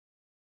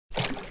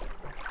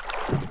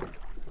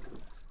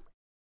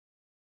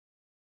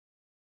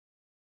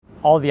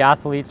All the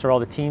athletes or all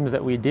the teams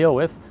that we deal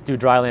with do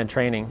dryland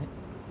training.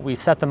 We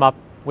set them up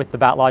with the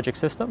BatLogic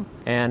system,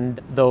 and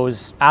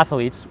those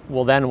athletes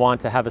will then want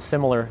to have a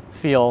similar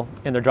feel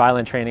in their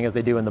dryland training as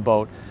they do in the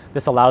boat.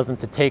 This allows them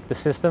to take the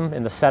system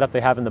and the setup they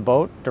have in the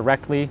boat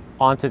directly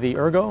onto the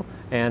Ergo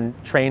and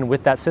train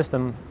with that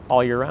system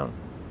all year round.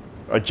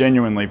 I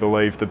genuinely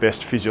believe the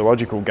best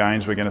physiological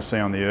gains we're going to see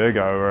on the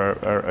Ergo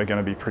are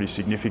going to be pretty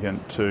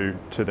significant to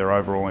their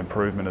overall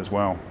improvement as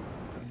well.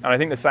 And I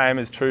think the same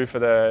is true for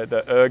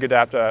the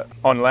ErgAdaptor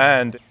on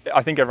land.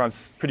 I think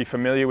everyone's pretty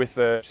familiar with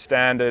the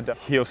standard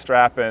heel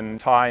strap and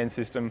tie-in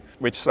system,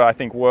 which I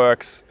think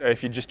works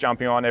if you're just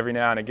jumping on every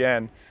now and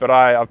again. But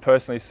I've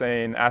personally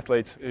seen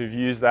athletes who've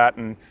used that,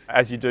 and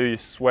as you do, you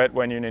sweat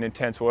when you're in an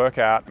intense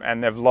workout,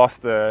 and they've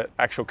lost the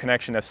actual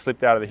connection. They've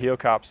slipped out of the heel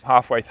cups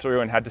halfway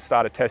through and had to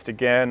start a test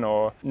again,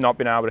 or not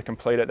been able to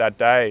complete it that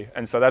day.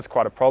 And so that's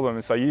quite a problem.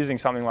 And so using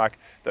something like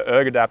the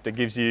ErgAdaptor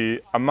gives you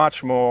a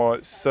much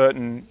more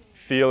certain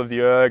feel of the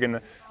erg and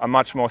a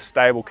much more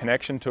stable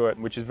connection to it,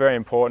 which is very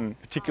important,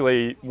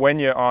 particularly when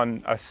you're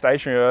on a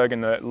stationary erg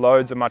and the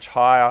loads are much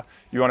higher.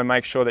 You want to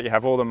make sure that you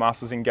have all the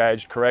muscles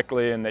engaged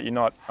correctly and that you're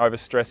not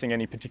overstressing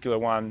any particular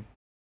one.